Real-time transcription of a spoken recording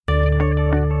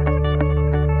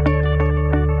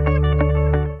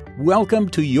Welcome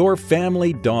to Your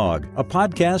Family Dog, a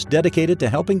podcast dedicated to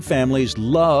helping families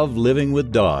love living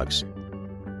with dogs.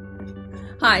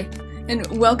 Hi, and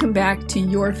welcome back to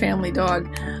Your Family Dog.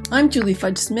 I'm Julie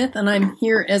Fudge Smith, and I'm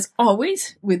here as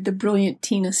always with the brilliant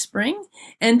Tina Spring.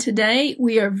 And today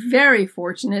we are very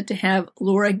fortunate to have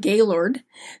Laura Gaylord,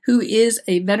 who is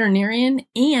a veterinarian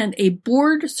and a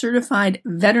board-certified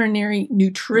veterinary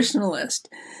nutritionalist.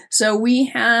 So we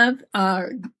have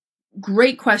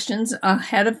great questions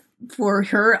for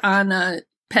her on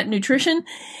pet nutrition,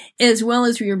 as well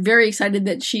as we are very excited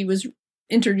that she was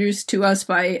introduced to us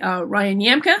by Ryan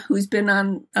Yamka, who's been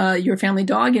on Your Family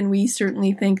Dog, and we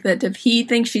certainly think that if he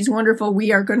thinks she's wonderful,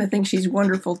 we are going to think she's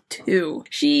wonderful too.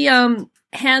 She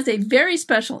has a very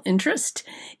special interest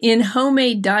in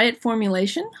homemade diet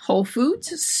formulation, whole foods,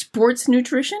 sports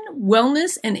nutrition,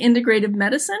 wellness and integrative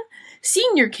medicine,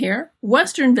 senior care,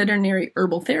 Western veterinary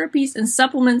herbal therapies, and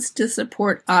supplements to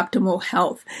support optimal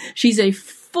health. She's a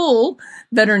full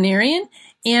veterinarian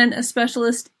and a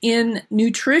specialist in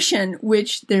nutrition,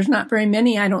 which there's not very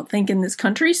many, I don't think, in this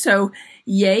country. So,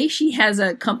 yay. She has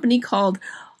a company called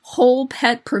Whole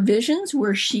Pet Provisions,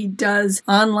 where she does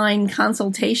online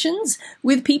consultations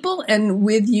with people and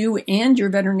with you and your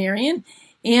veterinarian.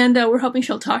 And we're hoping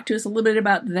she'll talk to us a little bit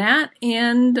about that.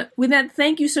 And with that,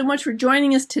 thank you so much for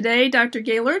joining us today, Dr.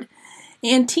 Gaylord.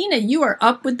 And Tina, you are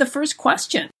up with the first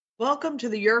question. Welcome to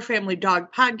the Your Family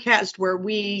Dog podcast, where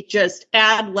we just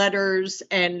add letters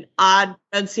and odd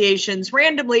pronunciations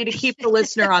randomly to keep the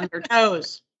listener on their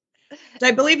toes. So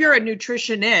I believe you're a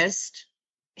nutritionist.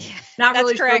 Not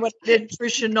really correct. Sure what a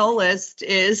nutritionalist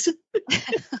is.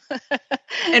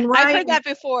 And Ryan, I've heard that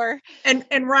before.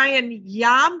 And Ryan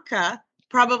Yamka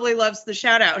probably loves the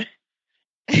shout out.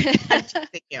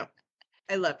 Thank you.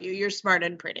 I love you. You're smart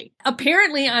and pretty.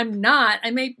 Apparently, I'm not.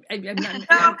 I'm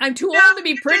too old to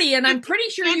be pretty, and I'm pretty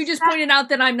sure you just pointed out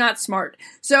that I'm not smart.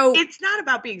 So it's not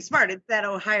about being smart. It's that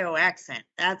Ohio accent.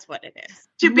 That's what it is.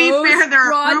 To be fair,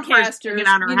 there are broadcasters,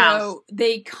 on our house.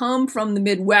 They come from the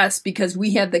Midwest because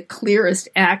we have the clearest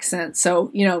accent.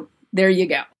 So, there you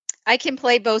go. I can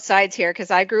play both sides here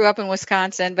because I grew up in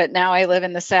Wisconsin, but now I live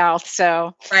in the South.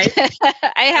 So right.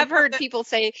 I have heard people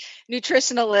say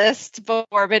nutritionalist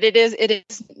before, but it is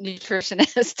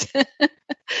nutritionist.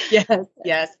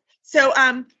 Yes.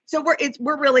 So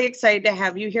we're really excited to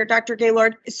have you here, Dr.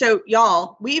 Gaylord. So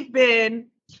y'all, we've been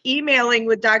emailing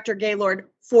with Dr. Gaylord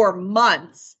for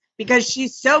months because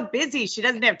she's so busy. She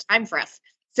doesn't have time for us.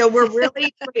 So we're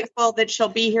really grateful that she'll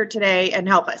be here today and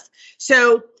help us.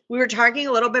 So we were talking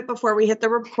a little bit before we hit the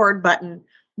record button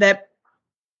that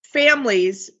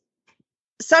families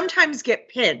sometimes get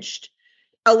pinched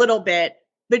a little bit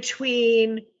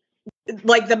between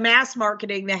like the mass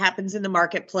marketing that happens in the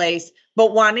marketplace,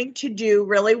 but wanting to do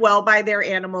really well by their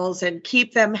animals and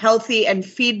keep them healthy and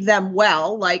feed them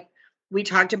well. Like we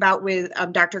talked about with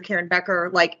Dr. Karen Becker,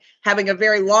 like having a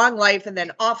very long life and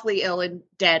then awfully ill and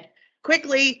dead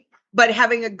quickly, but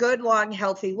having a good, long,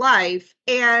 healthy life.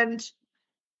 And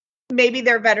maybe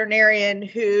they're a veterinarian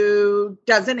who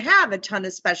doesn't have a ton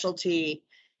of specialty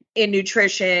in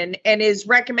nutrition and is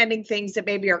recommending things that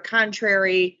maybe are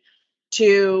contrary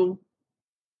to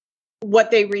what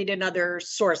they read in other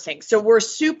sourcing. So we're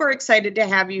super excited to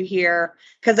have you here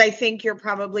because I think you're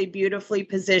probably beautifully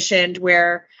positioned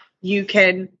where you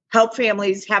can help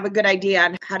families have a good idea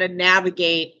on how to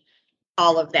navigate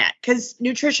all of that, because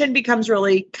nutrition becomes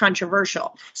really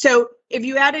controversial. So if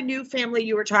you had a new family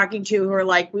you were talking to who are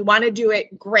like, we want to do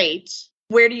it great,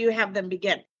 where do you have them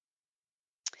begin?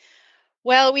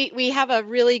 Well, we have a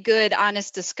really good,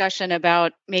 honest discussion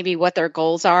about maybe what their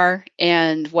goals are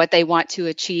and what they want to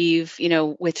achieve,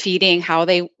 with feeding, how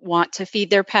they want to feed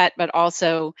their pet, but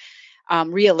also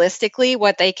realistically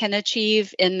what they can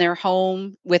achieve in their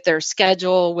home with their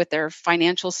schedule, with their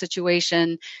financial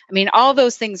situation. I mean, all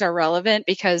those things are relevant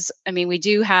because, we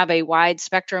do have a wide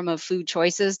spectrum of food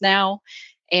choices now.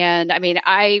 And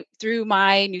through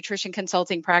my nutrition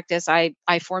consulting practice, I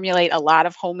formulate a lot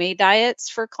of homemade diets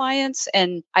for clients,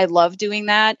 and I love doing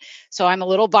that. So I'm a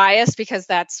little biased because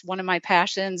that's one of my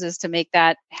passions, is to make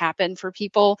that happen for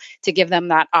people, to give them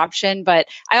that option. But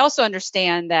I also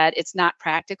understand that it's not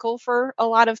practical for a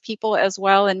lot of people as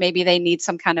well, and maybe they need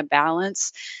some kind of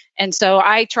balance. And so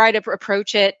I try to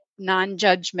approach it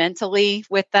non-judgmentally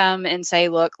with them and say,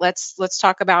 look, let's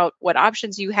talk about what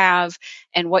options you have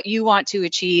and what you want to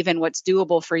achieve and what's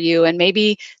doable for you. And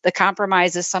maybe the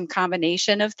compromise is some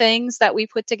combination of things that we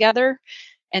put together.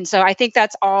 And so I think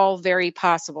that's all very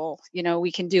possible.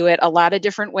 We can do it a lot of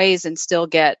different ways and still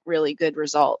get really good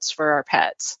results for our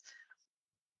pets.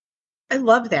 I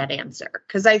love that answer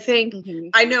because I think,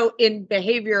 I know in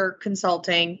behavior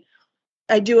consulting,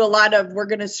 I do a lot of, we're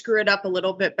going to screw it up a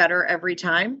little bit better every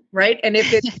time, right? And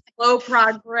if it's slow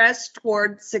progress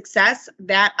toward success,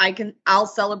 I'll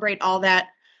celebrate all that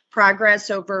progress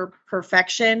over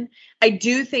perfection. I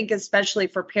do think, especially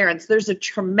for parents, there's a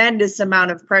tremendous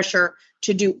amount of pressure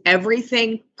to do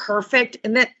everything perfect.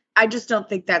 And that I just don't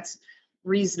think that's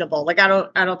reasonable. Like, I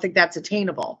don't think that's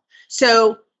attainable.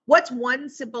 So what's one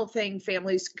simple thing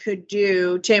families could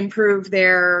do to improve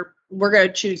we're going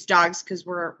to choose dogs because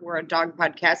we're a dog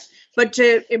podcast, but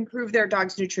to improve their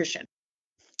dog's nutrition?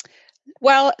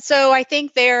 Well, so I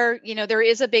think there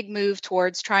is a big move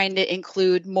towards trying to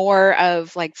include more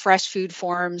of like fresh food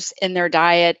forms in their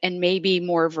diet and maybe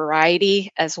more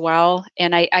variety as well.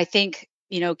 And I think,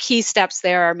 key steps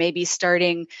there are maybe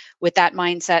starting with that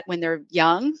mindset when they're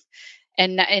young.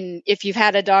 And if you've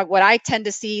had a dog, what I tend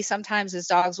to see sometimes is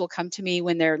dogs will come to me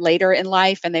when they're later in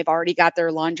life and they've already got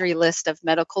their laundry list of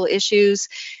medical issues.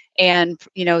 And,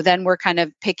 then we're kind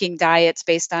of picking diets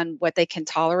based on what they can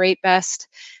tolerate best,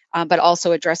 but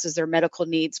also addresses their medical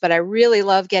needs. But I really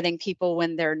love getting people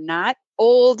when they're not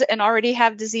old and already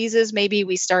have diseases. Maybe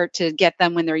we start to get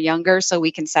them when they're younger so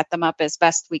we can set them up as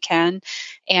best we can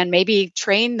and maybe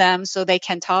train them so they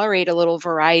can tolerate a little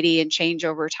variety and change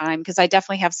over time. Because I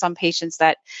definitely have some patients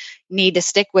that need to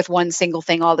stick with one single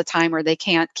thing all the time or they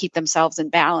can't keep themselves in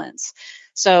balance.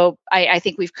 So I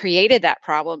think we've created that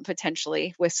problem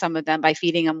potentially with some of them by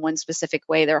feeding them one specific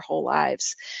way their whole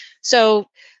lives. So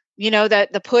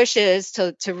that the push is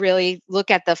to really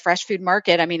look at the fresh food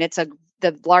market. I mean, it's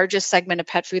the largest segment of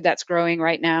pet food that's growing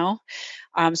right now.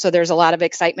 So there's a lot of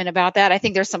excitement about that. I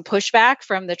think there's some pushback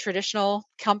from the traditional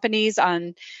companies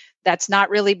on that's not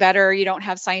really better. You don't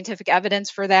have scientific evidence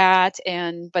for that.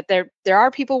 But there are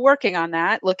people working on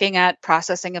that, looking at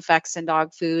processing effects in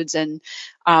dog foods and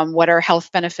what are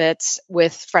health benefits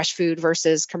with fresh food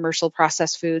versus commercial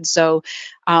processed food. So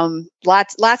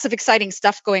lots of exciting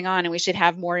stuff going on, and we should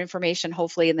have more information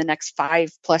hopefully in the next 5+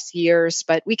 years.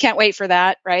 But we can't wait for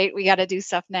that, right? We got to do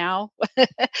stuff now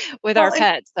with our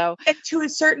pets. So, and to a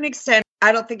certain extent,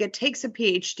 I don't think it takes a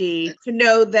PhD to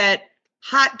know that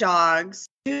hot dogs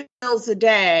 2 meals a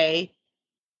day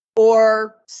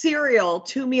or cereal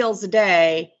 2 meals a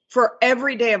day for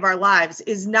every day of our lives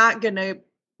is not going to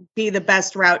be the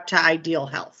best route to ideal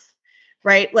health,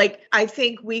 right? Like, I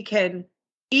think we can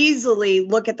easily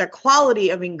look at the quality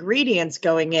of ingredients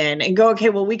going in and go, okay,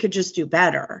 well, we could just do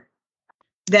better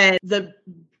than the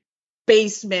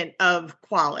basement of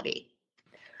quality.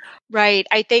 Right.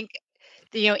 I think,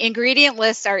 ingredient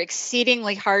lists are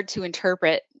exceedingly hard to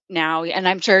interpret now. And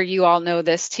I'm sure you all know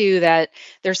this too, that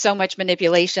there's so much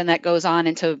manipulation that goes on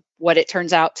into what it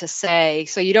turns out to say.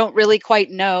 So you don't really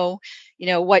quite know,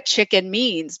 what chicken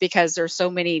means because there's so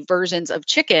many versions of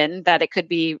chicken that it could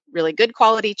be really good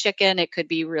quality chicken. It could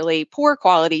be really poor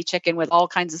quality chicken with all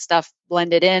kinds of stuff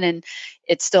blended in, and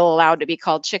it's still allowed to be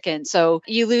called chicken. So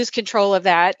you lose control of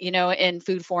that, in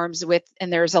food forms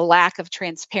and there's a lack of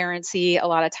transparency a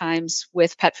lot of times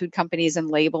with pet food companies and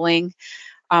labeling.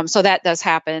 So that does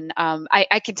happen.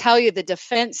 I can tell you the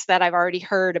defense that I've already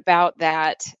heard about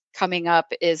that coming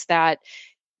up is that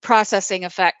processing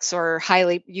effects, or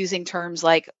highly using terms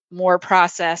like more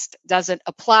processed, doesn't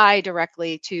apply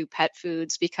directly to pet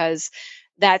foods because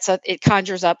it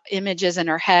conjures up images in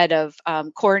our head of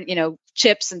corn,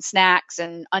 chips and snacks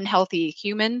and unhealthy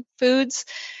human foods.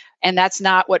 And that's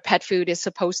not what pet food is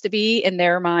supposed to be in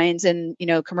their minds. And,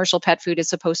 commercial pet food is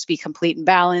supposed to be complete and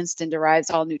balanced and derives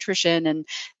all nutrition. And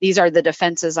these are the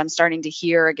defenses I'm starting to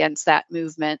hear against that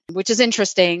movement, which is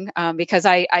interesting because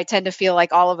I tend to feel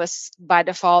like all of us by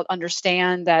default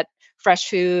understand that fresh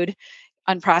food,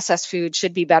 unprocessed food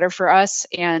should be better for us.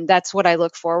 And that's what I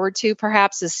look forward to,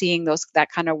 perhaps, is seeing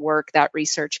that kind of work, that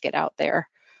research get out there.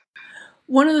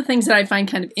 One of the things that I find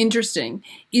kind of interesting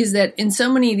is that in so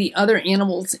many of the other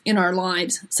animals in our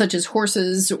lives, such as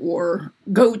horses or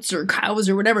goats or cows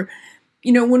or whatever,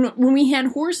 when we had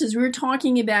horses, we were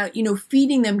talking about,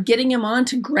 feeding them, getting them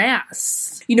onto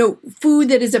grass, food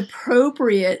that is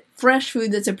appropriate, fresh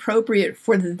food that's appropriate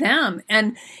for them.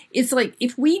 And it's like,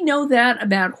 if we know that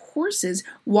about horses,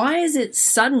 why is it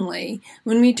suddenly,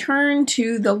 when we turn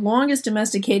to the longest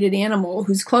domesticated animal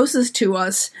who's closest to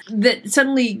us, that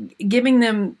suddenly giving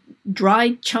them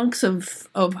dry chunks of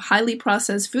highly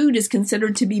processed food is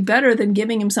considered to be better than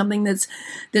giving him something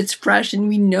that's fresh and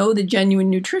we know the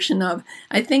genuine nutrition of?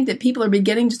 I think that people are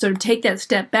beginning to sort of take that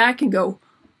step back and go,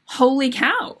 holy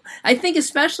cow. I think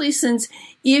especially since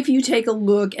if you take a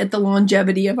look at the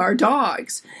longevity of our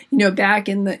dogs, back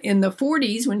in the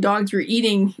 40s when dogs were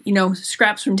eating,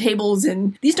 scraps from tables,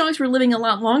 and these dogs were living a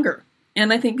lot longer.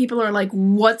 And I think people are like,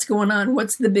 what's going on?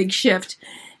 What's the big shift?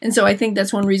 And so I think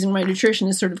that's one reason why nutrition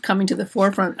is sort of coming to the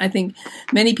forefront. I think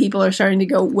many people are starting to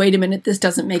go, wait a minute, this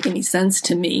doesn't make any sense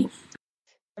to me.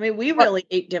 I mean, we really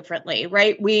ate differently,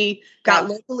 right? We got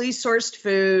locally sourced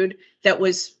food that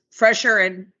was fresher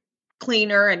and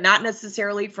cleaner and not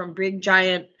necessarily from big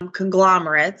giant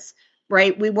conglomerates,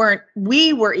 right? We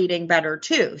were eating better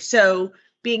too. So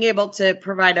being able to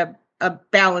provide a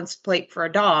balanced plate for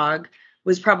a dog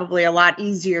was probably a lot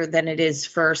easier than it is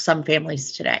for some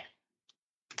families today.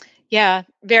 Yeah,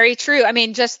 very true. I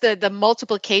mean, just the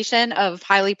multiplication of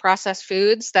highly processed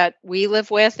foods that we live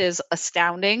with is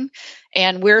astounding.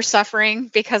 And we're suffering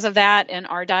because of that in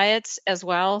our diets as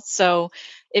well. So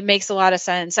it makes a lot of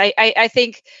sense. I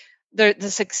think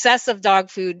the success of dog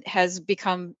food has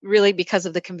become really because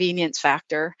of the convenience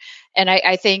factor. And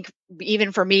I think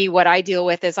even for me, what I deal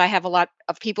with is I have a lot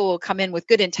of people who come in with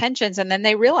good intentions, and then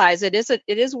they realize it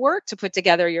is work to put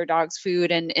together your dog's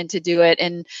food and to do it.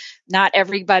 And not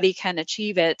everybody can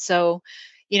achieve it. So,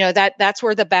 that's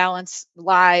where the balance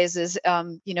lies is,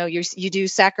 you do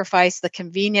sacrifice the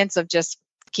convenience of just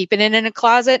keeping it in a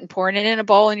closet and pouring it in a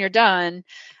bowl and you're done.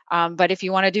 But if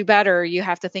you want to do better, you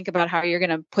have to think about how you're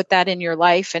going to put that in your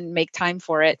life and make time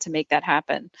for it to make that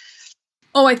happen.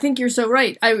 Oh, I think you're so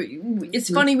right. It's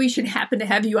funny we should happen to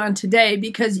have you on today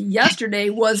because yesterday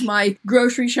was my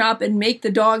grocery shop and make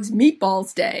the dogs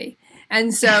meatballs day.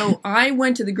 And so I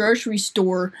went to the grocery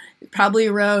store probably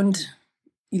around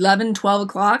 11, 12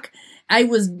 o'clock. I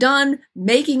was done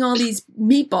making all these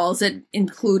meatballs that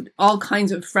include all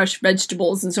kinds of fresh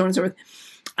vegetables and so on and so forth.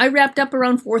 I wrapped up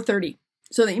around 4:30.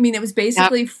 So, it was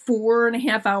basically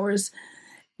 4.5 hours.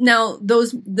 Now,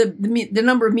 the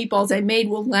number of meatballs I made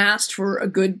will last for a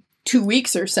good 2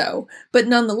 weeks or so. But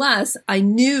nonetheless, I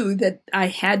knew that I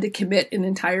had to commit an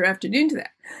entire afternoon to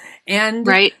that. And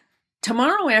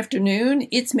tomorrow afternoon,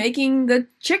 it's making the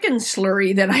chicken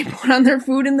slurry that I put on their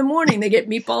food in the morning. They get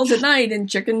meatballs at night and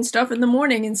chicken stuff in the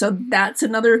morning. And so that's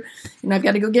another, I've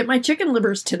got to go get my chicken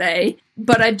livers today.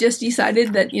 But I've just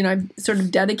decided that, I've sort of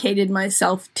dedicated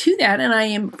myself to that. And I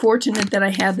am fortunate that I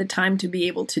have the time to be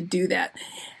able to do that.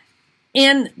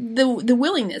 And the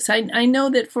willingness. I know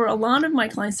that for a lot of my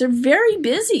clients, they're very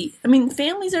busy.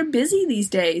 Families are busy these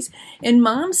days. And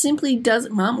mom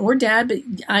or dad, but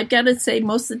I've got to say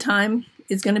most of the time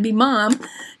it's going to be mom,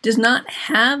 does not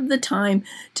have the time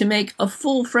to make a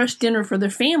full fresh dinner for their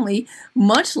family,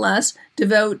 much less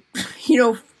devote,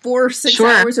 4 or 6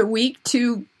 hours a week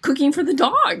to cooking for the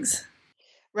dogs.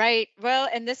 Right. Well,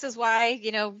 and this is why,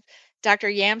 Dr.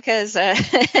 Yamka's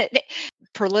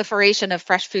proliferation of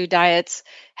fresh food diets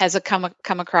has come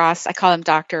across. I call him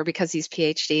doctor because he's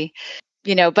PhD.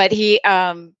 But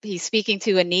he's speaking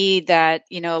to a need that,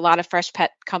 a lot of fresh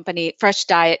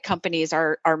diet companies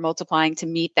are multiplying to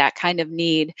meet that kind of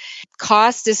need.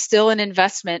 Cost is still an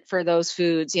investment for those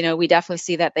foods. We definitely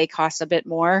see that they cost a bit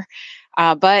more.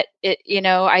 But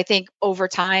I think over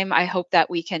time, I hope that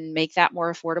we can make that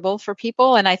more affordable for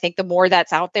people. And I think the more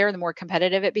that's out there, the more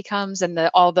competitive it becomes, and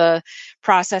all the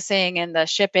processing and the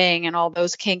shipping and all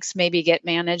those kinks maybe get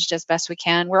managed as best we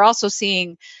can. We're also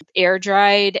seeing air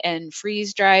dried and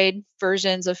freeze dried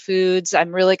versions of foods.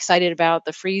 I'm really excited about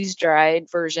the freeze dried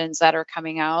versions that are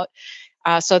coming out.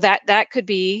 So that could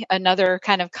be another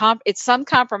kind of it's some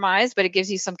compromise, but it gives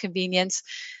you some convenience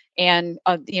and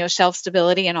shelf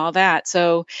stability and all that.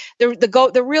 So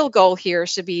the real goal here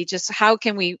should be just how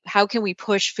can we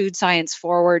push food science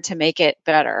forward to make it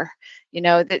better.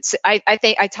 I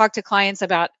think I talk to clients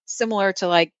about similar to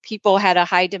like people had a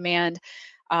high demand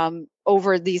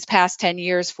over these past 10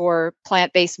 years for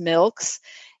plant-based milks,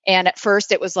 and at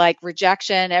first it was like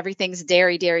rejection, everything's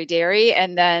dairy,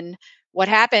 and then what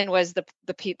happened was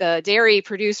the dairy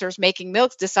producers making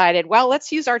milks decided, well,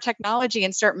 let's use our technology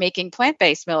and start making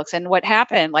plant-based milks. And what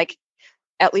happened, like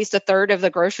at least a third of the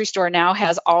grocery store now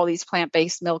has all these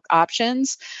plant-based milk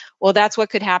options. Well, that's what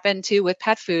could happen too with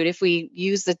pet food. If we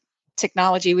use the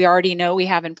technology we already know we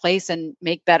have in place and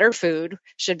make better food,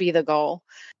 should be the goal.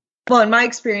 Well, in my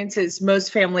experiences,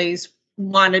 most families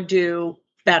want to do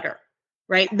better,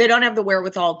 right? They don't have the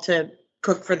wherewithal to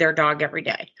cook for their dog every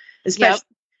day,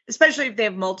 especially if they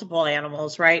have multiple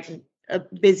animals, right? A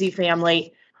busy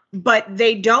family, but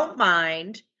they don't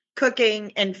mind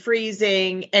cooking and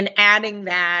freezing and adding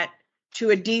that to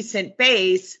a decent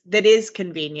base that is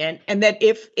convenient. And that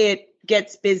if it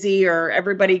gets busy or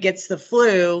everybody gets the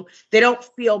flu, they don't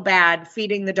feel bad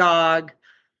feeding the dog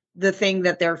the thing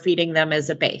that they're feeding them as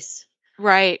a base.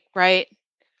 Right.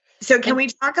 So can we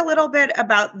talk a little bit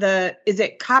about is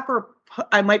it copper?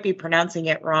 I might be pronouncing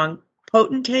it wrong.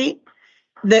 Potentate?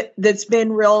 That's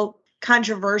been real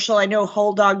controversial. I know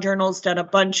Whole Dog Journal's done a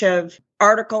bunch of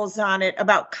articles on it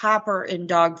about copper in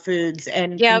dog foods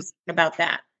and concern about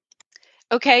that.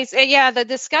 Okay. So yeah, the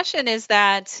discussion is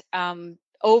that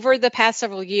over the past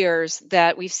several years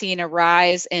that we've seen a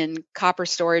rise in copper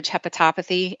storage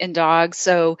hepatopathy in dogs.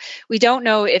 So we don't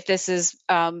know if this is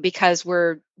because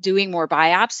we're doing more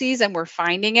biopsies and we're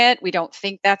finding it. We don't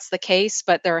think that's the case,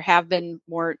 but there have been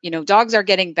more, dogs are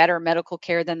getting better medical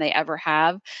care than they ever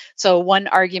have. So one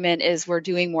argument is we're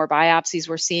doing more biopsies.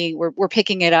 We're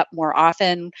picking it up more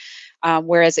often,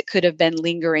 whereas it could have been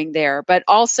lingering there. But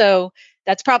also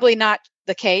that's probably not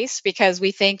the case because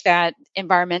we think that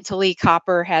environmentally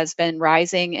copper has been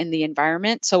rising in the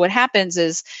environment. So what happens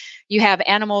is you have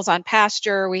animals on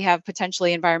pasture, we have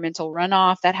potentially environmental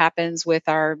runoff that happens with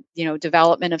our,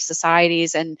 development of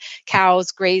societies, and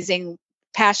cows grazing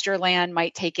pasture land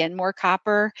might take in more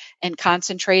copper and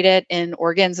concentrate it in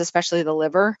organs, especially the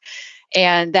liver.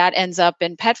 And that ends up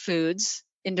in pet foods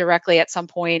indirectly at some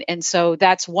point. And so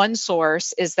that's one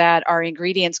source, is that our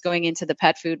ingredients going into the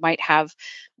pet food might have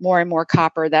more and more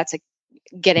copper that's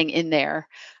getting in there.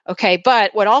 Okay.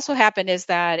 But what also happened is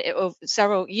that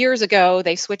several years ago,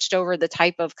 they switched over the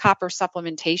type of copper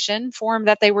supplementation form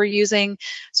that they were using.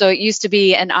 So it used to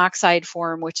be an oxide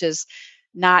form, which is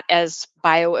not as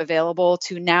bioavailable,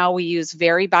 to now we use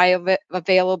very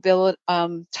bioavailable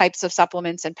types of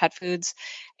supplements and pet foods,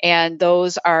 and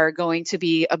those are going to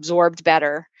be absorbed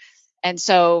better. And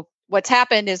so what's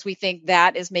happened is we think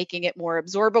that is making it more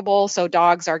absorbable, so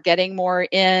dogs are getting more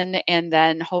in, and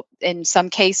then in some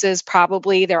cases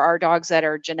probably there are dogs that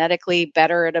are genetically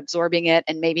better at absorbing it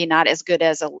and maybe not as good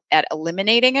as at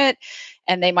eliminating it,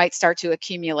 and they might start to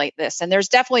accumulate this. And there's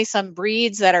definitely some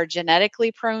breeds that are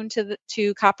genetically prone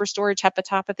to copper storage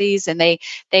hepatopathies, and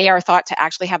they are thought to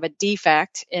actually have a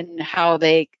defect in how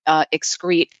they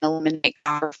excrete and eliminate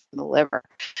copper from the liver.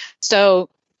 So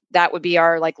that would be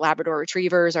our Labrador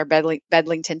Retrievers, our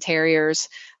Bedlington Terriers,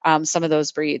 some of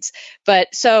those breeds.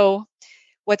 But so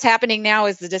what's happening now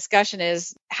is the discussion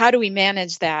is, how do we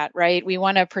manage that, right? We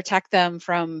want to protect them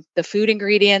from the food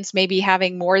ingredients, maybe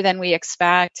having more than we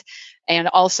expect, and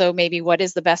also maybe what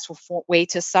is the best way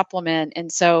to supplement.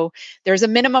 And so there's a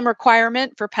minimum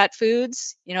requirement for pet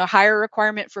foods, a higher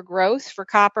requirement for growth for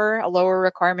copper, a lower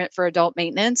requirement for adult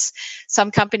maintenance.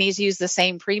 Some companies use the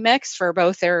same premix for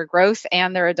both their growth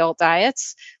and their adult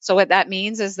diets. So what that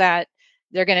means is that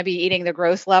they're going to be eating the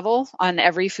growth level on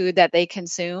every food that they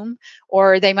consume,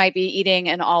 or they might be eating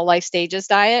an all life stages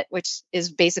diet, which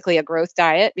is basically a growth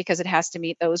diet because it has to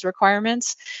meet those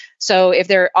requirements. So if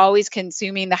they're always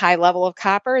consuming the high level of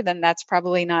copper, then that's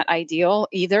probably not ideal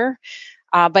either.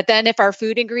 But then if our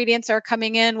food ingredients are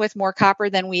coming in with more copper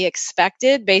than we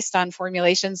expected based on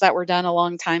formulations that were done a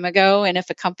long time ago, and if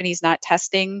a company's not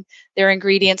testing their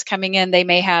ingredients coming in, they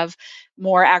may have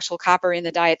more actual copper in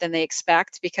the diet than they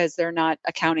expect because they're not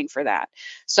accounting for that.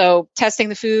 So testing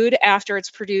the food after it's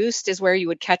produced is where you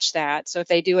would catch that. So if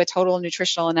they do a total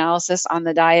nutritional analysis on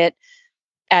the diet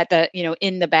at the,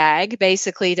 in the bag,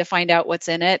 basically to find out what's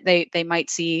in it, they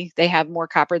might see they have more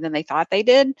copper than they thought they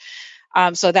did.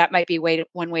 So that might be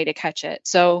one way to catch it.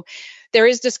 So there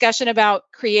is discussion about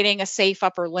creating a safe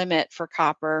upper limit for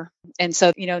copper. And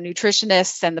so,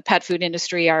 nutritionists and the pet food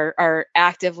industry are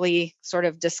actively sort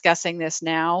of discussing this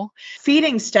now.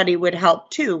 Feeding study would help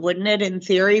too, wouldn't it, in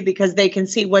theory, because they can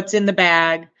see what's in the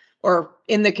bag or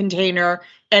in the container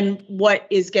and what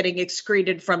is getting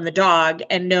excreted from the dog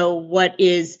and know what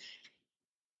is.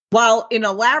 While in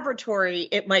a laboratory,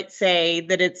 it might say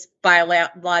that it's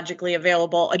biologically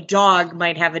available, a dog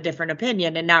might have a different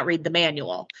opinion and not read the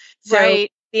manual. So right.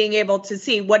 Being able to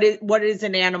see what is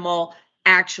an animal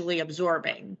actually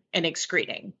absorbing and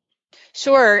excreting.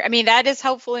 Sure. I mean, that is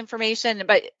helpful information,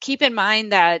 but keep in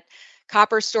mind that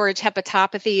copper storage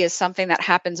hepatopathy is something that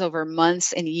happens over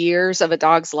months and years of a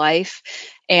dog's life.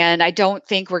 And I don't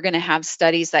think we're going to have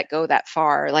studies that go that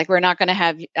far. We're not going to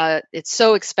have, it's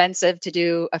so expensive to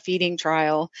do a feeding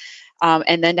trial.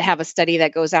 And then to have a study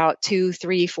that goes out 2,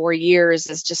 3, 4 years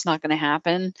is just not going to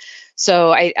happen.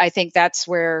 So I think that's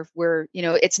where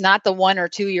it's not the 1 or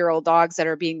 2 year old dogs that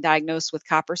are being diagnosed with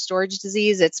copper storage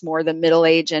disease. It's more the middle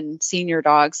age and senior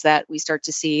dogs that we start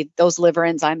to see those liver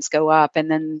enzymes go up. And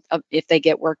then if they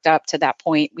get worked up to that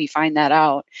point, we find that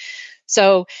out.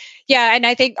 So, yeah, and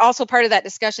I think also part of that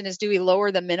discussion is, do we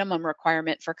lower the minimum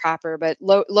requirement for copper? But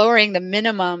lowering the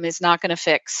minimum is not going to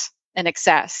fix an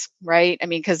excess, right? I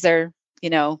mean, because they're,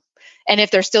 and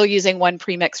if they're still using one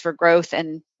premix for growth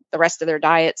and the rest of their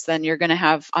diets, then you're going to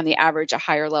have, on the average, a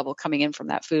higher level coming in from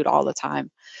that food all the time.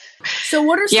 So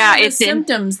what are some of the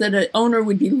symptoms that an owner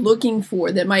would be looking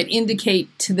for that might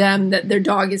indicate to them that their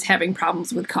dog is having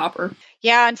problems with copper?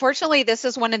 Yeah, unfortunately, this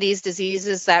is one of these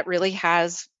diseases that really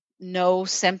has no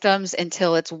symptoms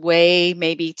until it's way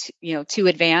maybe too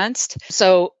advanced.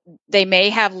 So they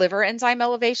may have liver enzyme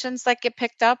elevations that get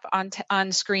picked up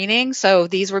on screening. So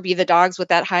these would be the dogs with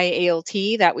that high ALT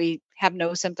that we have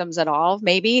no symptoms at all.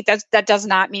 Maybe that does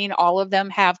not mean all of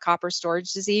them have copper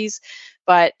storage disease,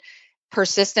 but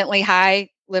persistently high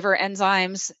liver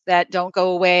enzymes that don't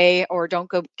go away or don't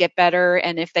get better.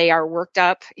 And if they are worked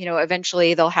up,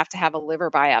 eventually they'll have to have a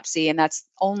liver biopsy. And that's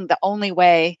the only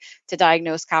way to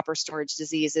diagnose copper storage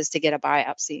disease is to get a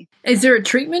biopsy. Is there a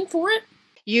treatment for it?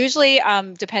 Usually,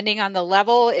 depending on the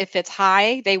level, if it's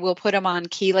high, they will put them on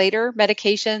chelator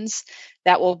medications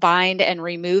that will bind and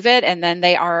remove it. And then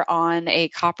they are on a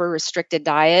copper restricted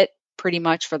diet pretty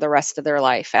much for the rest of their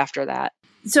life after that.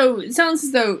 So it sounds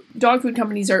as though dog food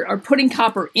companies are putting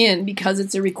copper in because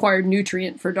it's a required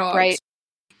nutrient for dogs. Right.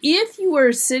 If you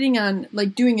were sitting on,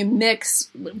 doing a mix,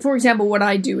 for example, what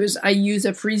I do is I use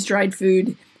a freeze-dried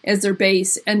food as their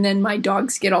base, and then my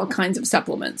dogs get all kinds of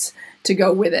supplements to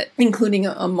go with it, including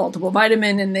a multiple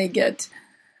vitamin, and they get,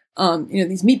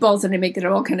 these meatballs that I make that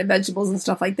have all kind of vegetables and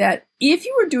stuff like that. If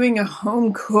you were doing a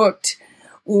home-cooked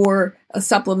or a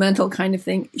supplemental kind of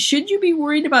thing, should you be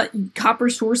worried about copper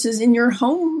sources in your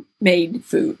homemade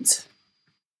foods?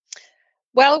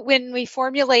 Well, when we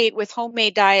formulate with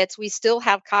homemade diets, we still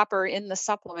have copper in the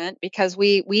supplement because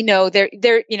we know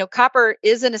copper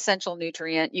is an essential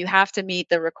nutrient. You have to meet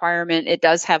the requirement. It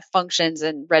does have functions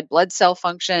and red blood cell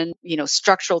function,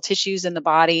 structural tissues in the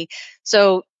body.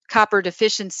 So copper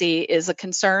deficiency is a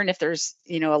concern if there's,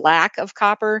 a lack of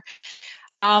copper.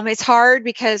 It's hard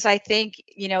because I think,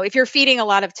 if you're feeding a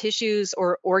lot of tissues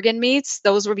or organ meats,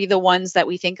 those would be the ones that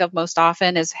we think of most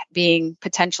often as being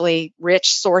potentially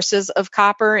rich sources of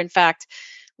copper. In fact,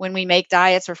 when we make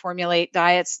diets or formulate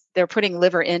diets, they're putting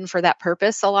liver in for that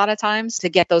purpose a lot of times to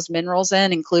get those minerals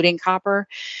in, including copper.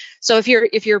 So if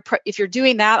you're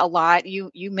doing that a lot,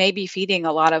 you may be feeding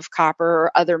a lot of copper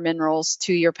or other minerals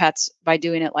to your pets by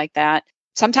doing it like that.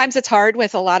 Sometimes it's hard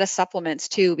with a lot of supplements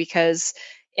too, because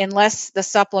unless the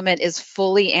supplement is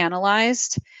fully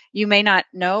analyzed, you may not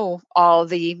know all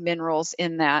the minerals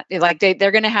in that.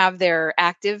 They're going to have their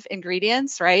active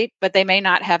ingredients, right? But they may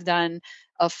not have done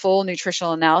a full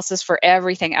nutritional analysis for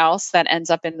everything else that ends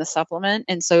up in the supplement.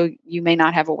 And so you may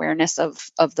not have awareness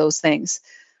of those things.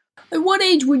 At what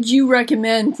age would you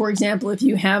recommend, for example, if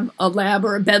you have a lab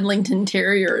or a Bedlington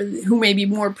Terrier who may be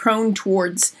more prone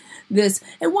towards this,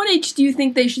 at what age do you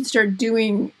think they should start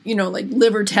doing,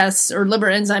 liver tests or liver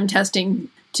enzyme testing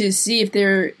to see if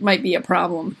there might be a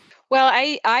problem? Well,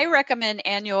 I recommend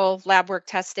annual lab work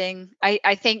testing.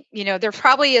 I think, there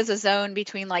probably is a zone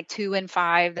between 2 and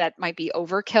 5 that might be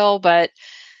overkill, but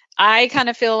I kind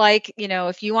of feel like,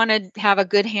 if you want to have a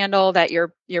good handle that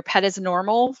your pet is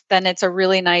normal, then it's a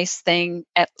really nice thing,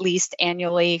 at least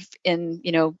annually in,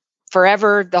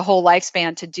 forever, the whole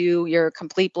lifespan, to do your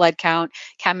complete blood count,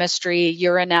 chemistry,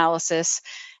 urinalysis.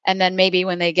 And then maybe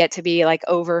when they get to be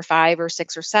over 5 or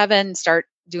 6 or 7, start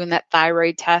doing that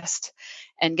thyroid test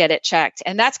and get it checked.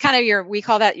 And that's kind of we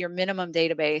call that your minimum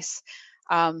database.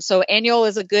 So annual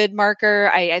is a good marker.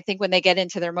 I think when they get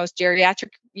into their most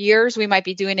geriatric years, we might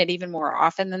be doing it even more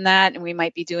often than that. And we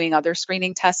might be doing other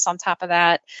screening tests on top of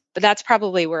that. But that's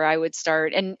probably where I would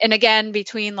start. And again,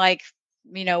 between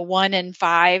 1 and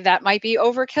 5, that might be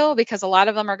overkill because a lot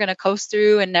of them are going to coast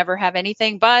through and never have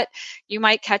anything, but you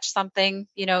might catch something,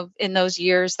 in those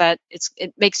years that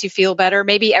it makes you feel better.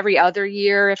 Maybe every other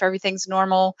year if everything's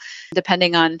normal,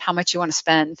 depending on how much you want to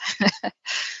spend.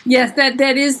 Yes,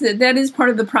 that is part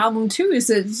of the problem too, is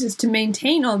that just to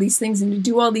maintain all these things and to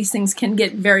do all these things can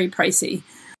get very pricey.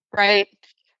 Right.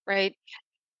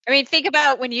 I mean, think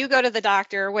about when you go to the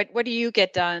doctor, what do you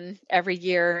get done every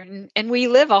year? And we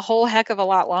live a whole heck of a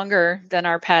lot longer than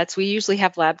our pets. We usually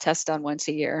have lab tests done once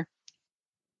a year.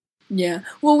 Yeah.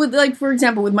 Well, with for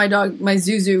example, with my dog, my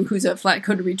Zuzu, who's a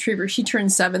flat-coated retriever, she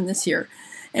turned 7 this year.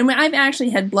 And I've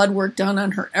actually had blood work done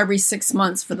on her every 6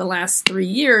 months for the last 3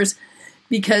 years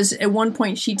because at one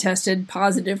point she tested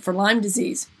positive for Lyme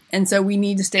disease. And so we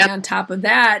need to stay on top of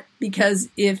that because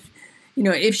if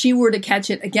she were to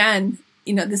catch it again,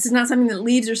 this is not something that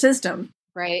leaves her system.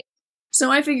 Right.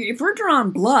 So I figure if we're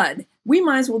drawing blood, we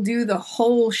might as well do the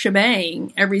whole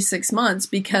shebang every 6 months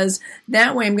because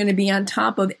that way I'm going to be on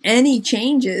top of any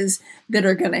changes that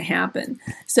are going to happen.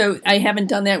 So I haven't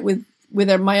done that with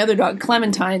my other dog,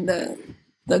 Clementine,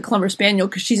 the Clumber Spaniel,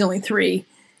 because she's only 3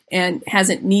 and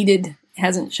hasn't needed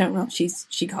hasn't shown, well,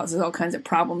 she causes all kinds of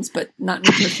problems, but not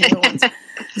nutritional ones.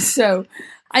 So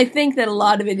I think that a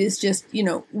lot of it is just,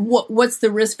 what's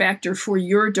the risk factor for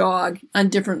your dog on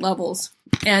different levels.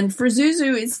 And for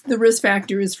Zuzu, the risk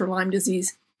factor is for Lyme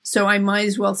disease. So I might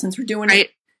as well, since we're doing it.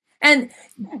 And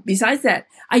besides that,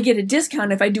 I get a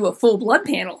discount if I do a full blood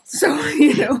panel. So,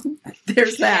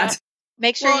 there's that.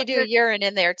 Make sure you do urine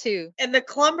in there too. And the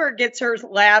Clumber gets her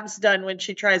labs done when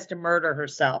she tries to murder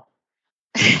herself.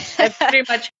 And pretty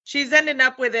much she's ending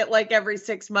up with it like every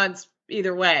 6 months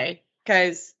either way.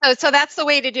 So that's the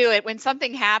way to do it. When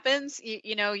something happens, you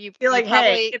feel like, probably,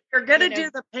 hey, if you're going to do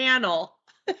the panel.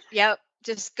 Yep.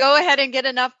 Just go ahead and get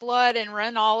enough blood and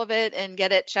run all of it and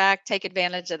get it checked. Take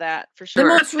advantage of that for sure. The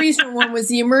most recent one was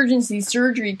the emergency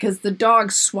surgery because the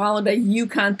dog swallowed a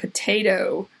Yukon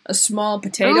potato, a small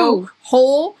potato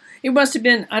whole. It must have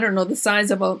been, I don't know, the size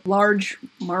of a large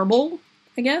marble,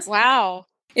 I guess. Wow.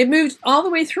 It moved all the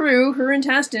way through her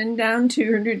intestine down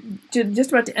to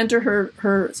just about to enter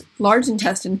her large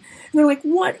intestine. And they're like,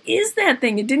 what is that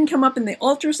thing? It didn't come up in the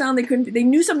ultrasound. They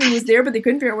knew something was there, but they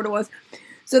couldn't figure out what it was.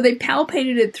 So they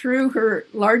palpated it through her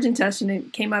large intestine and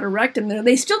it came out of rectum.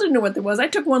 They still didn't know what it was. I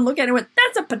took one look at it and went,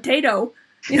 that's a potato.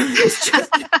 It's just...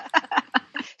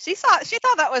 She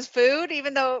thought that was food,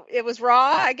 even though it was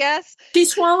raw, I guess. She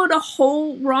swallowed a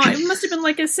whole raw. It must have been,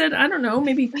 like I said, I don't know,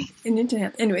 maybe an inch and a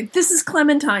half. Anyway, this is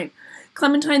Clementine.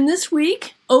 Clementine this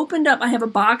week opened up. I have a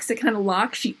box that kind of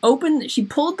locks. She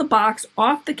pulled the box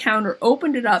off the counter,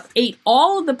 opened it up, ate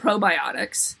all of the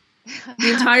probiotics.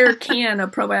 The entire can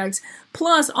of probiotics,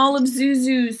 plus all of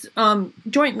Zuzu's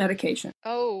joint medication.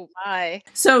 Oh, my.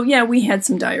 So, yeah, we had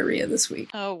some diarrhea this week.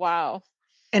 Oh, wow.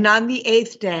 And on the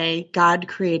 8th day, God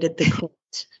created the colt.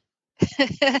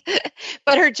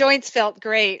 But her joints felt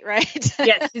great, right?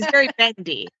 Yes, she's very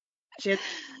bendy. It's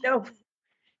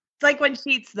like when she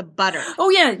eats the butter.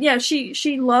 Oh, yeah.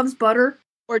 She loves butter.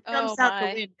 Or jumps out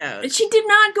the window. She did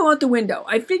not go out the window.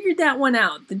 I figured that one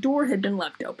out. The door had been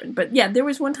left open. But yeah, there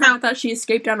was one time I thought she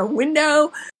escaped out a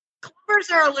window.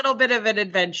 Clumbers are a little bit of an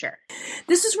adventure.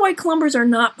 This is why Clumbers are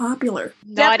not popular.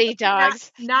 Naughty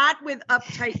dogs. Not with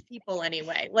uptight people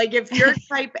anyway. Like if you're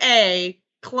type A,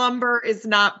 Clumber is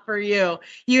not for you.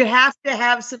 You have to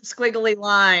have some squiggly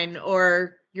line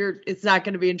or it's not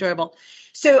going to be enjoyable.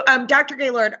 So Dr.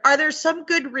 Gaylord, are there some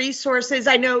good resources?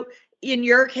 I know in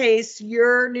your case,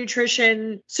 your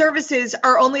nutrition services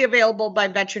are only available by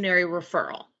veterinary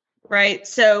referral, right?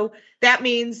 So that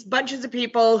means bunches of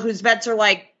people whose vets are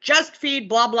like, just feed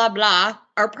blah, blah, blah,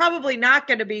 are probably not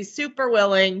going to be super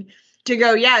willing to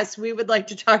go, yes, we would like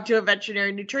to talk to a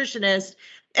veterinary nutritionist.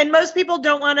 And most people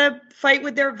don't want to fight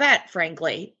with their vet,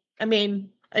 frankly. I mean,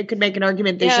 I could make an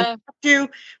argument they should have to,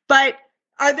 but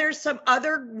are there some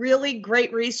other really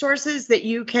great resources that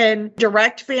you can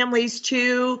direct families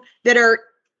to that are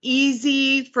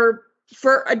easy for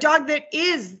a dog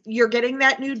you're getting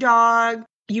that new dog,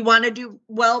 you want to do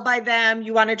well by them,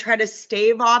 you want to try to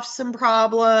stave off some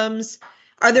problems?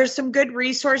 Are there some good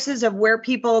resources of where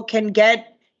people can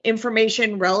get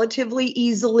information relatively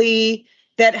easily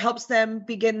that helps them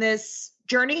begin this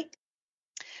journey?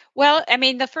 Well, I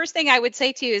mean, the first thing I would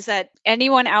say to you is that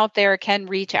anyone out there can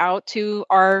reach out to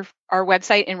our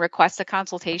website and request a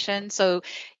consultation. So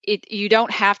you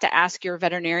don't have to ask your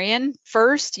veterinarian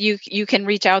first. You can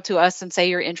reach out to us and say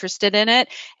you're interested in it.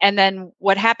 And then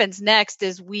what happens next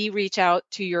is we reach out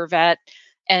to your vet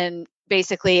and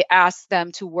basically ask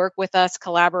them to work with us,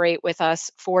 collaborate with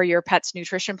us for your pet's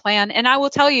nutrition plan. And I will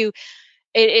tell you,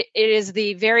 it is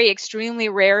the very extremely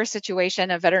rare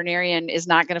situation a veterinarian is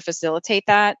not going to facilitate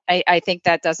that. I think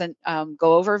that doesn't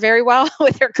go over very well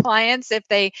with their clients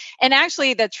and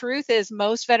actually the truth is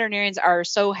most veterinarians are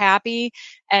so happy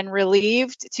and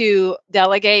relieved to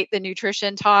delegate the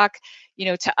nutrition talk,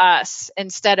 to us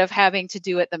instead of having to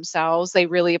do it themselves. They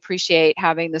really appreciate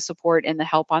having the support and the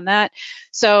help on that.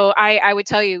 So I would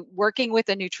tell you, working with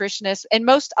a nutritionist and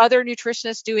most other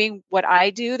nutritionists doing what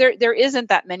I do, there isn't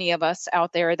that many of us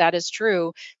out there. That is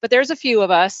true, but there's a few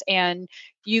of us, and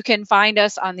you can find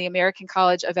us on the American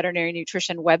College of Veterinary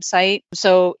Nutrition website.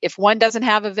 So if one doesn't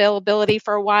have availability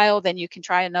for a while, then you can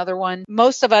try another one.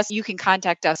 Most of us, you can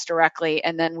contact us directly,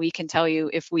 and then we can tell you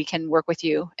if we can work with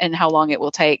you and how long it will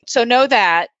take. So know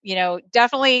that,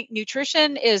 definitely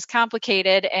nutrition is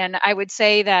complicated. And I would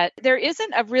say that there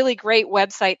isn't a really great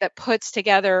website that puts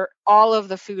together all of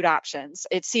the food options.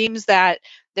 It seems that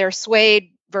they're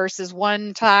swayed versus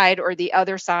one side or the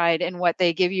other side and what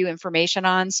they give you information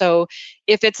on. So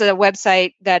if it's a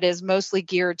website that is mostly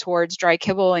geared towards dry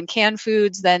kibble and canned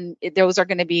foods, then those are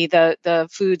going to be the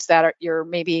foods that you're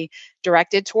maybe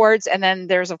directed towards. And then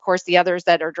there's, of course, the others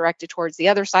that are directed towards the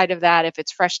other side of that, if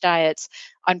it's fresh diets,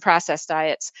 unprocessed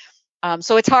diets.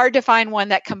 So it's hard to find one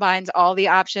that combines all the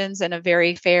options in a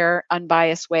very fair,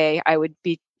 unbiased way. I would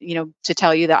be, to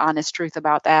tell you the honest truth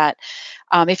about that.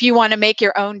 If you want to make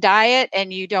your own diet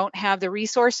and you don't have the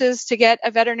resources to get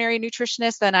a veterinary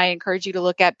nutritionist, then I encourage you to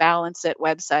look at Balance It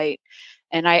website.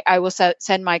 And I will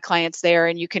send my clients there,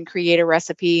 and you can create a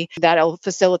recipe that'll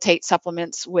facilitate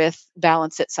supplements with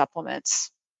Balance It supplements.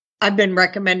 I've been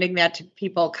recommending that to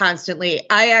people constantly.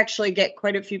 I actually get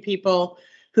quite a few people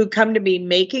who come to me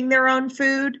making their own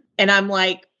food. And I'm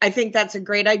like, I think that's a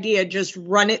great idea. Just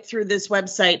run it through this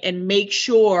website and make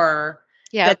sure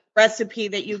that the recipe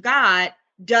that you got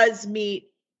does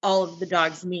meet all of the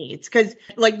dog's needs. Because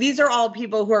these are all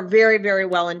people who are very, very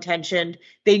well-intentioned.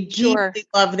 They deeply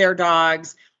love their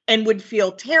dogs and would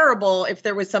feel terrible if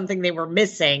there was something they were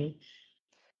missing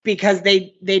because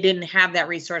they didn't have that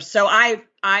resource. So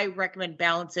I recommend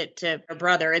Balance It to a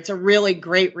brother. It's a really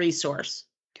great resource.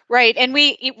 Right. And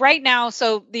right now,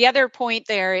 so the other point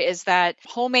there is that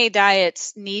homemade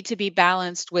diets need to be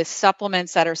balanced with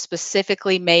supplements that are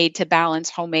specifically made to balance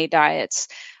homemade diets.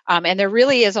 And there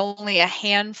really is only a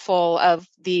handful of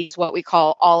these, what we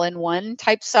call all-in-one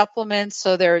type supplements.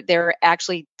 So they're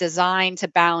actually designed to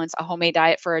balance a homemade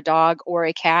diet for a dog or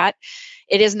a cat.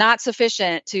 It is not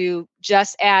sufficient to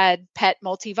just add pet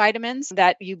multivitamins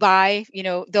that you buy.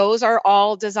 Those are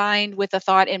all designed with a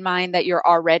thought in mind that you're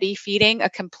already feeding a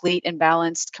complete and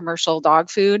balanced commercial dog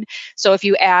food. So if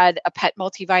you add a pet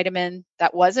multivitamin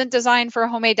that wasn't designed for a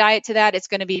homemade diet to that, it's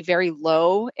going to be very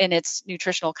low in its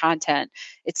nutritional content.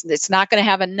 It's not going to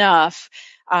have enough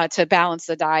to balance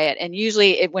the diet. And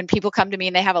usually when people come to me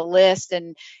and they have a list,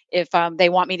 and if they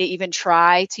want me to even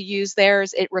try to use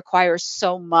theirs, it requires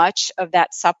so much of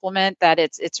that supplement that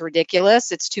it's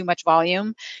ridiculous. It's too much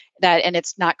volume and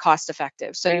it's not cost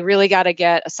effective. So you really got to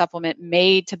get a supplement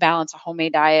made to balance a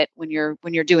homemade diet when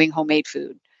you're doing homemade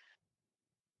food.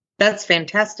 That's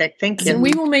fantastic. Thank you. And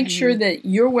we will make sure that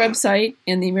your website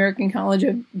and the American College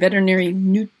of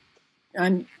Veterinary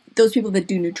those people that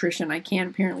do nutrition, I can't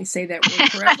apparently say that word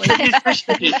correctly.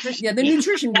 The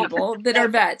nutrition people that are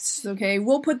vets, okay?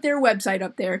 We'll put their website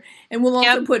up there, and we'll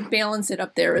also put Balance It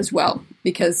up there as well,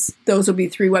 because those will be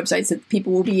 3 websites that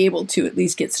people will be able to at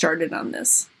least get started on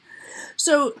this.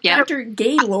 So, Dr.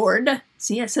 Gaylord,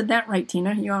 see, I said that right,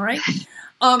 Tina. You all right?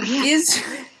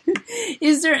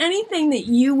 Is there anything that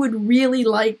you would really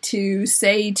like to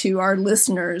say to our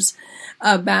listeners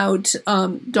about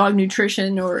dog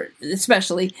nutrition, or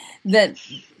especially that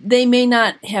they may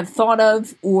not have thought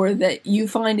of, or that you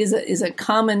find is a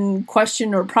common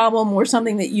question or problem, or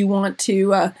something that you want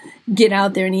to get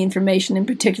out there, any information in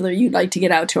particular you'd like to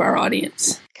get out to our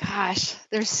audience? Gosh,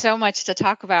 there's so much to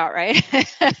talk about, right?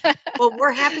 Well,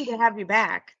 we're happy to have you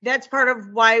back. That's part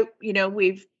of why,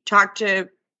 we've talked to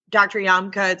Dr.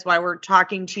 Yamka. It's why we're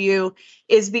talking to you,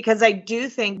 is because I do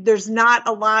think there's not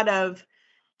a lot of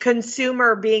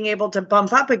consumer being able to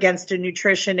bump up against a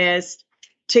nutritionist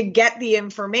to get the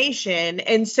information.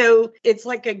 And so it's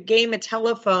like a game of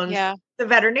telephone. Yeah. The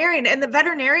veterinarian, and the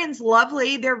veterinarian's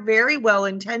lovely. They're very well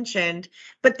intentioned,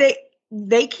 but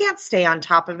they can't stay on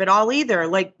top of it all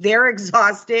either. They're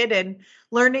exhausted and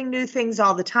learning new things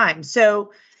all the time.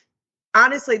 So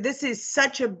honestly, this is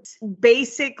such a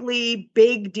basically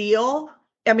big deal.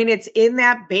 I mean, it's in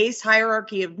that base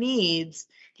hierarchy of needs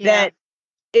that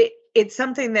it's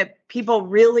something that people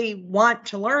really want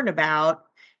to learn about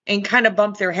and kind of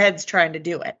bump their heads trying to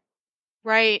do it.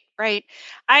 Right.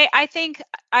 I think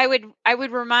I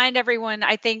would remind everyone,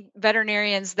 I think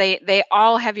veterinarians, they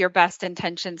all have your best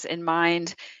intentions in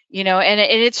mind, and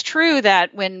it's true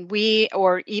that when we,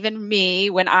 or even me,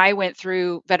 when I went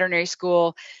through veterinary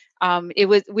school,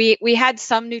 we had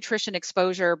some nutrition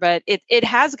exposure, but it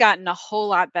has gotten a whole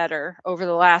lot better over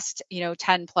the last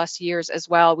 10 plus years as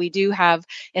well. We do have,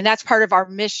 and that's part of our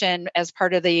mission as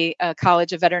part of the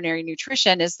College of Veterinary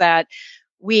Nutrition, is that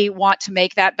we want to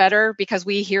make that better, because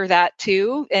we hear that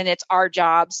too, and it's our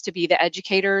jobs to be the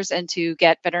educators and to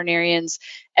get veterinarians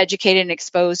educated and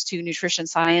exposed to nutrition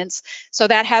science. So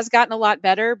that has gotten a lot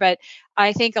better, but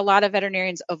I think a lot of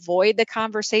veterinarians avoid the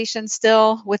conversation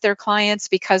still with their clients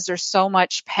because there's so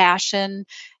much passion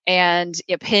and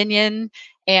opinion,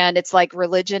 and it's like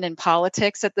religion and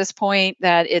politics at this point,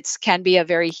 that can be a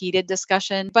very heated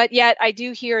discussion. But yet I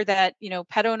do hear that,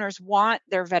 pet owners want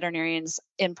their veterinarians'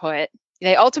 input.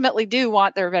 they ultimately do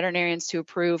want their veterinarians to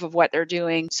approve of what they're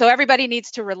doing. So everybody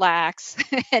needs to relax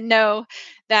and know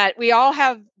that we all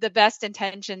have the best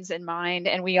intentions in mind,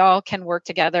 and we all can work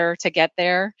together to get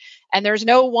there. And there's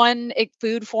no one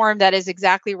food form that is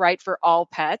exactly right for all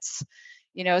pets.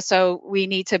 So we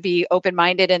need to be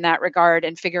open-minded in that regard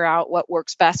and figure out what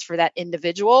works best for that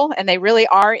individual. And they really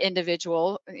are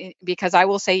individual, because I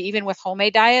will say, even with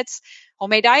homemade diets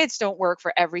don't work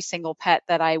for every single pet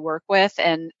that I work with.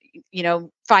 And,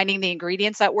 finding the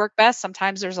ingredients that work best,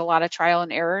 sometimes there's a lot of trial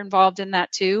and error involved in that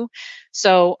too.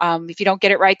 So if you don't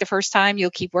get it right the first time,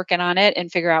 you'll keep working on it and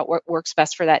figure out what works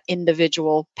best for that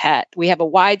individual pet. We have a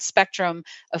wide spectrum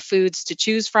of foods to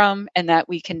choose from, and that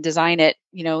we can design it,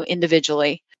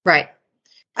 individually. Right.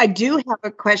 I do have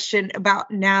a question about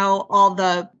now all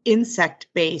the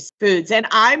insect-based foods. And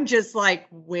I'm just like,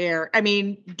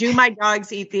 do my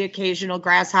dogs eat the occasional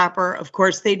grasshopper? Of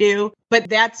course they do. But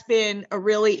that's been a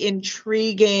really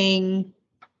intriguing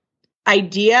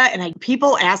idea. And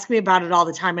people ask me about it all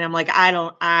the time. And I'm like,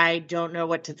 I don't know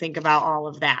what to think about all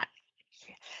of that.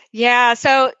 Yeah.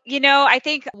 So, I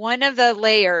think one of the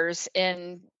layers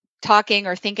in talking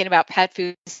or thinking about pet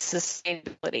food is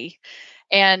sustainability.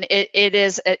 And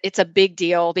it's a big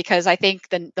deal, because I think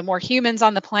the more humans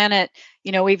on the planet,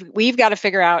 we've got to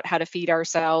figure out how to feed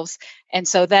ourselves. And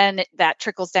so then that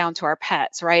trickles down to our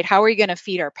pets, right? How are we going to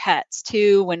feed our pets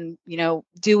too? When,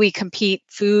 do we compete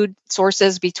food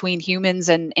sources between humans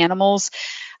and animals?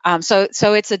 So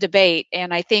it's a debate.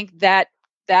 And I think that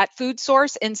food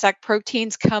source, insect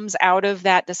proteins, comes out of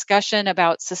that discussion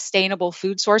about sustainable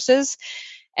food sources.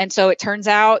 And so it turns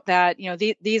out that,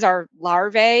 these are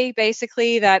larvae,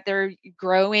 basically, that they're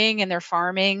growing and they're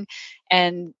farming,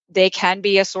 and they can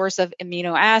be a source of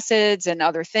amino acids and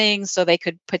other things. So they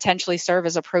could potentially serve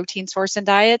as a protein source in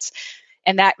diets.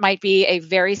 And that might be a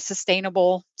very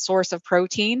sustainable source of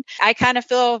protein. I kind of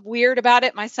feel weird about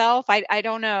it myself. I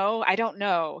don't know.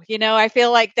 I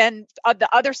feel like then the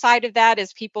other side of that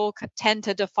is people tend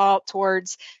to default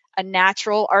towards a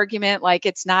natural argument, like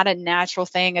it's not a natural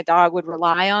thing a dog would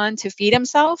rely on to feed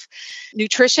himself.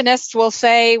 Nutritionists will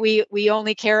say we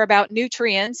only care about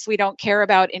nutrients, we don't care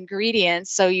about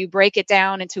ingredients. So you break it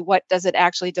down into what does it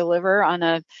actually deliver on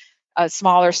a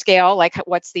smaller scale, like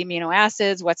what's the amino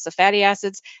acids, what's the fatty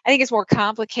acids. I think it's more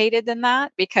complicated than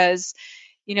that, because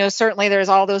certainly there's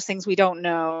all those things we don't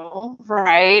know,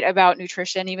 right, about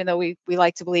nutrition, even though we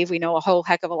like to believe we know a whole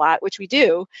heck of a lot, which we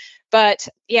do. But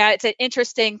yeah, it's an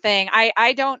interesting thing.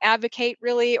 I don't advocate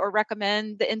really or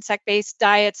recommend the insect-based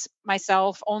diets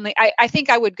myself. Only I think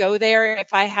I would go there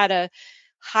if I had a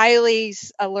highly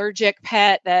allergic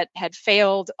pet that had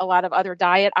failed a lot of other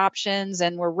diet options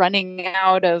and we're running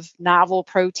out of novel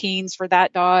proteins for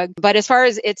that dog. But as far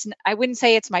as I wouldn't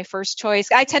say it's my first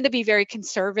choice. I tend to be very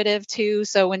conservative too.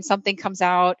 So when something comes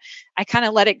out, I kind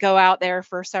of let it go out there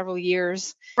for several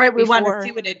years. Right. We want to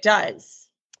see what it does.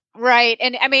 Right.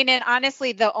 And and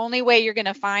honestly, the only way you're going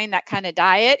to find that kind of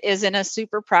diet is in a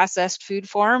super processed food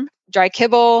form. Dry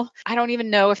kibble. I don't even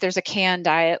know if there's a canned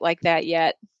diet like that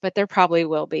yet, but there probably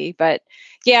will be. But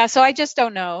yeah, so I just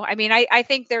don't know. I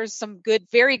think there's some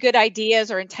very good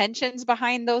ideas or intentions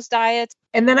behind those diets.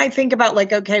 And then I think about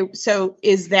okay, so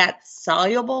is that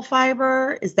soluble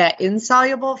fiber? Is that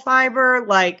insoluble fiber?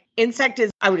 Like insect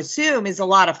I would assume, is a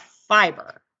lot of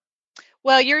fiber.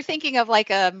 Well, you're thinking of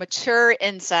like a mature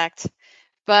insect,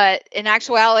 but in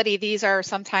actuality, these are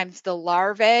sometimes the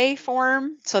larvae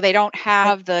form. So they don't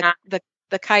have the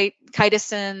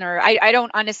chitosan, or I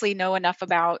don't honestly know enough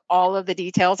about all of the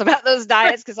details about those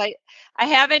diets because I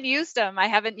haven't used them. I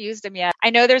haven't used them yet. I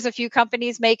know there's a few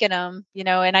companies making them,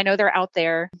 and I know they're out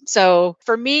there. So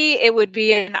for me, it would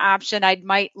be an option I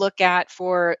might look at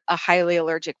for a highly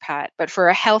allergic pet, but for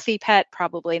a healthy pet,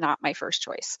 probably not my first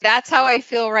choice. That's how I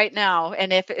feel right now.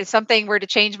 And if something were to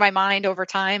change my mind over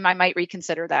time, I might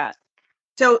reconsider that.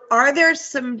 So are there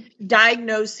some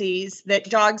diagnoses that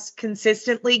dogs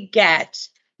consistently get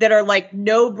that are like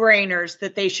no-brainers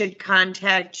that they should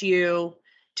contact you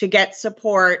to get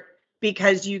support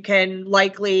because you can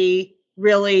likely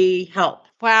really help?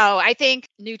 Wow, I think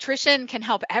nutrition can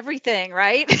help everything,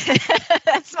 right?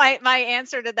 That's my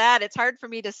answer to that. It's hard for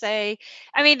me to say.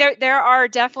 There are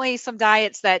definitely some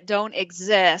diets that don't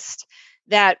exist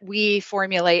that we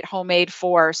formulate homemade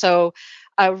for. So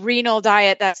a renal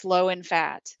diet that's low in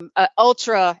fat, a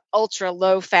ultra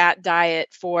low fat diet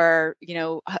for,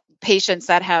 patients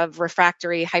that have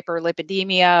refractory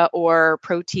hyperlipidemia or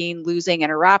protein losing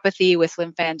enteropathy with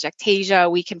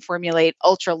lymphangiectasia, we can formulate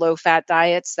ultra low fat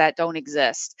diets that don't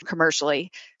exist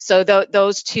commercially. So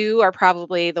those two are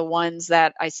probably the ones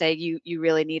that I say you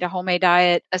really need a homemade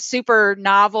diet. A super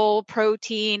novel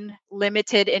protein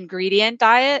limited ingredient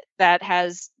diet that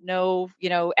has no,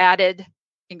 added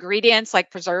ingredients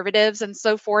like preservatives and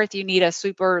so forth. You need a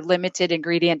super limited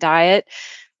ingredient diet.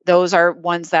 Those are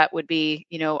ones that would be,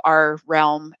 our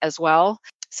realm as well.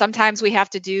 Sometimes we have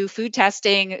to do food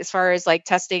testing as far as like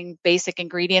testing basic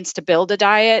ingredients to build a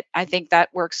diet. I think that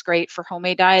works great for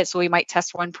homemade diets. So we might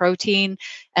test one protein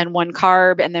and one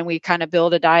carb, and then we kind of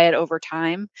build a diet over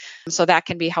time. So that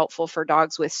can be helpful for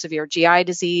dogs with severe GI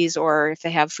disease or if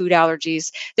they have food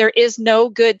allergies. There is no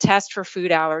good test for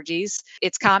food allergies.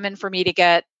 It's common for me to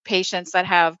get patients that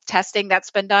have testing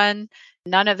that's been done.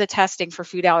 None of the testing for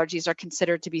food allergies are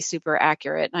considered to be super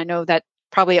accurate. And I know that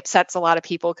probably upsets a lot of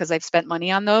people because they've spent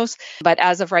money on those. But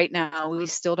as of right now, we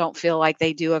still don't feel like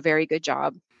they do a very good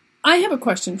job. I have a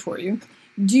question for you.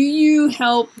 Do you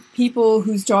help people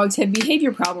whose dogs have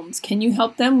behavior problems? Can you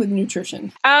help them with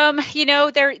nutrition?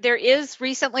 There is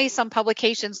recently some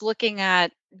publications looking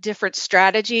at different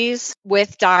strategies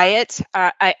with diet.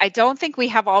 I don't think we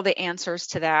have all the answers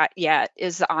to that yet,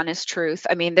 is the honest truth.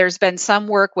 I mean, there's been some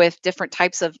work with different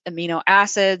types of amino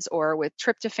acids or with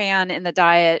tryptophan in the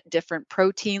diet, different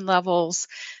protein levels,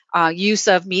 use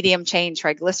of medium chain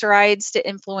triglycerides to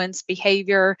influence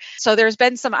behavior. So there's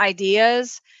been some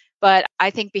ideas, but I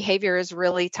think behavior is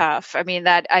really tough. I mean,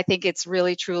 I think it's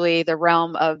really truly the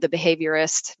realm of the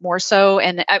behaviorist more so.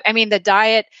 And I mean, the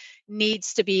diet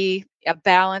needs to be a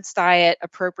balanced diet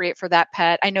appropriate for that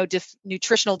pet. I know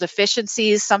nutritional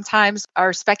deficiencies sometimes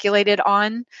are speculated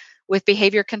on with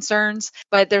behavior concerns,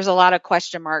 but there's a lot of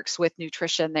question marks with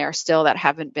nutrition there still that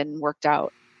haven't been worked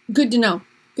out. Good to know.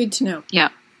 Good to know. Yeah.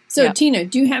 So yeah. Tina,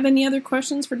 do you have any other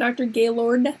questions for Dr.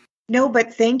 Gaylord? No,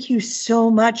 but thank you so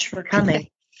much for coming.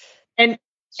 And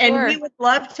Sure. And we would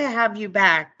love to have you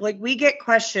back. Like, we get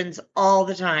questions all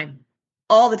the time.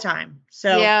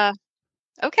 So yeah.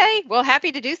 Okay. Well,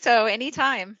 happy to do so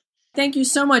anytime. Thank you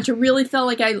so much. I really felt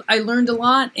like I learned a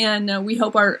lot, and we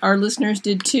hope our listeners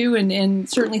did too. And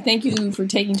certainly thank you for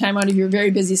taking time out of your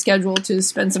very busy schedule to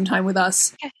spend some time with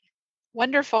us. Okay.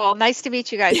 Wonderful. Nice to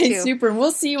meet you guys too. Super.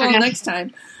 We'll see you all next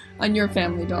time on Your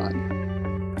Family Dog.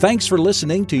 Thanks for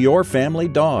listening to Your Family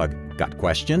Dog. Got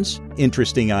questions?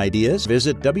 Interesting ideas?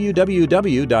 Visit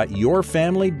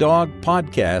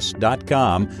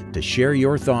www.yourfamilydogpodcast.com to share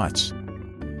your thoughts.